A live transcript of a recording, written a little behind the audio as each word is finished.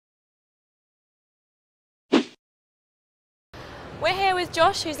We're here with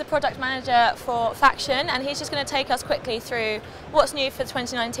Josh, who's the product manager for Faction, and he's just going to take us quickly through what's new for the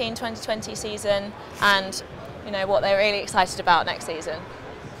 2019-2020 season and what they're really excited about next season.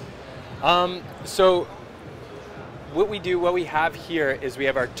 So what we have here is we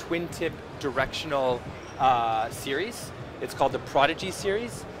have our twin tip directional series. It's called the Prodigy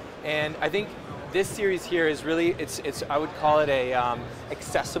series, and I think this series here is really, I would call it a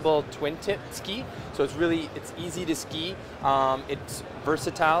accessible twin tip ski. So it's easy to ski. It's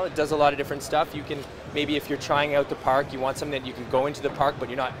versatile. It does a lot of different stuff. You can, maybe if you're trying out the park, you want something that you can go into the park, but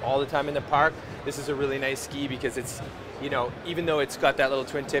you're not all the time in the park. This is a really nice ski because it's, even though it's got that little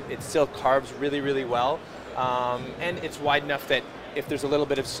twin tip, it still carves really, really well. And it's wide enough that if there's a little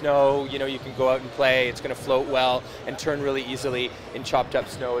bit of snow, you can go out and play. It's going to float well and turn really easily in chopped up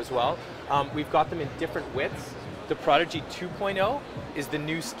snow as well. We've got them in different widths. The Prodigy 2.0 is the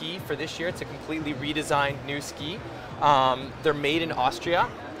new ski for this year. It's a completely redesigned new ski. They're made in Austria,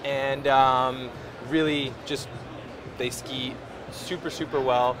 and really just, they ski super, super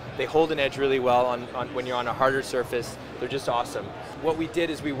well. They hold an edge really well on when you're on a harder surface. They're just awesome. What we did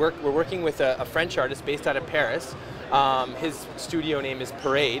is we're working with a French artist based out of Paris. His studio name is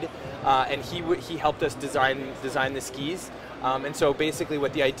Parade, and he helped us design the skis. And so basically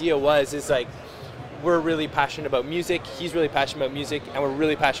what the idea is like, we're really passionate about music, he's really passionate about music, and we're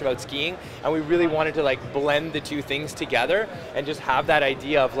really passionate about skiing, and we really wanted to like blend the two things together and just have that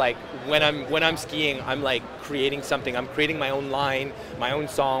idea of like, when I'm skiing, I'm like creating something. I'm creating my own line, my own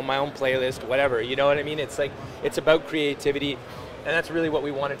song, my own playlist, whatever, you know what I mean? It's like, it's about creativity, and that's really what we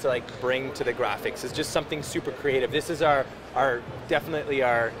wanted to like bring to the graphics, is just something super creative. This is definitely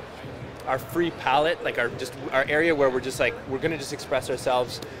our free palette, like our area where we're gonna just express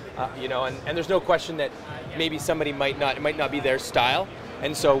ourselves, and there's no question that maybe somebody it might not be their style,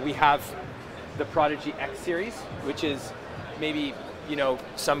 and so we have the Prodigy X series, which is maybe,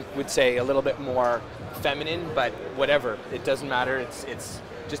 some would say a little bit more feminine, but whatever, it doesn't matter. It's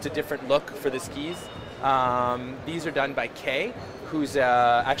just a different look for the skis. These are done by Kay, who's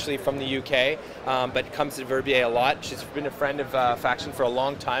actually from the UK, but comes to Verbier a lot. She's been a friend of Faction for a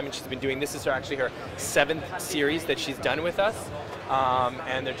long time, and she's been doing, this is actually her 7th series that she's done with us,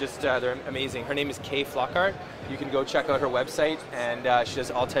 and they're amazing. Her name is Kay Flockhart. You can go check out her website, and she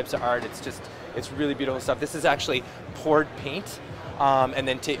does all types of art. It's really beautiful stuff. This is actually poured paint, and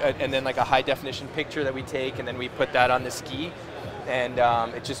then like a high definition picture that we take, and then we put that on the ski, and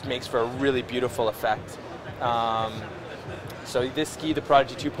it just makes for a really beautiful effect. So this ski, the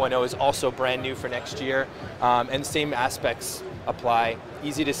Prodigy 2.0, is also brand new for next year, and same aspects apply.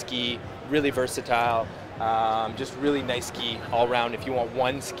 Easy to ski, really versatile, just really nice ski all around. If you want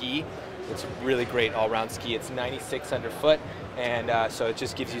one ski, it's a really great all-round ski. It's 96 underfoot, and so it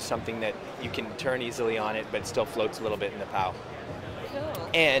just gives you something that you can turn easily on it, but it still floats a little bit in the POW. Cool.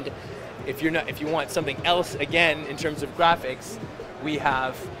 And if you want something else, again, in terms of graphics, we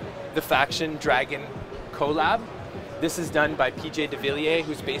have the Faction Dragon collab. This is done by PJ de Villiers,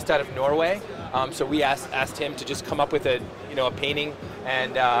 who's based out of Norway. So we asked him to just come up with a painting,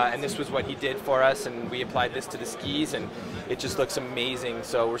 and this was what he did for us, and we applied this to the skis, and it just looks amazing.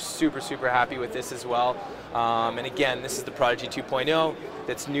 So we're super, super happy with this as well. And again, this is the Prodigy 2.0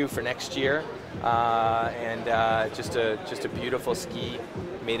 that's new for next year, and just a beautiful ski,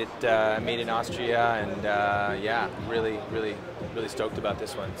 made in Austria, and yeah, really stoked about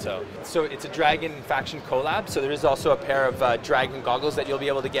this one. So it's a Dragon Faction collab. So there is also a pair of Dragon goggles that you'll be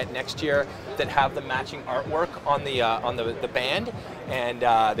able to get next year that have the matching artwork on the band, and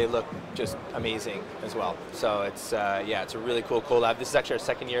they look just amazing as well. So it's yeah, it's a really cool collab. This is actually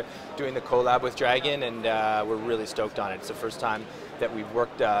our 2nd year doing the collab with Dragon, and we're really stoked on it. It's the first time that we've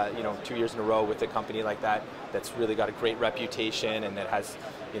worked 2 years in a row with a company like that that's really got a great reputation and that has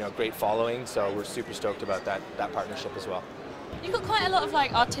great following. So we're super stoked about that partnership as well. You've got quite a lot of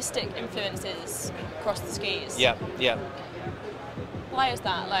like artistic influences across the skis. Yeah, yeah. Why is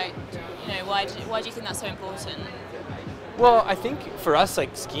that? Like, why do you think that's so important? Well, I think for us,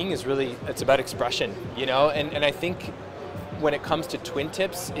 like, skiing is really, it's about expression, and I think when it comes to twin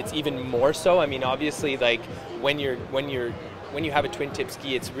tips, it's even more so. I mean, obviously, like when you have a twin tip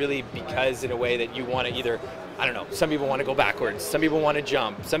ski, it's really because in a way that you want to either, I don't know, some people want to go backwards, some people want to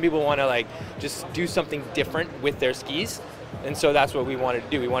jump, some people want to like just do something different with their skis. And so that's what we wanted to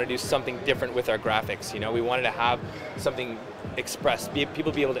do. We wanted to do something different with our graphics. We wanted to have something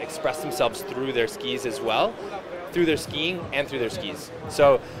people be able to express themselves through their skis as well, through their skiing and through their skis.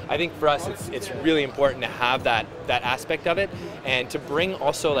 So I think for us, it's really important to have that aspect of it, and to bring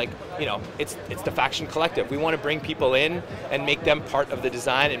also, like, you know, it's the Faction Collective. We want to bring people in and make them part of the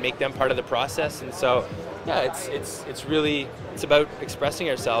design and make them part of the process. And so, yeah, it's about expressing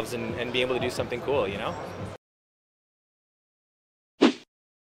ourselves and being able to do something cool, you know.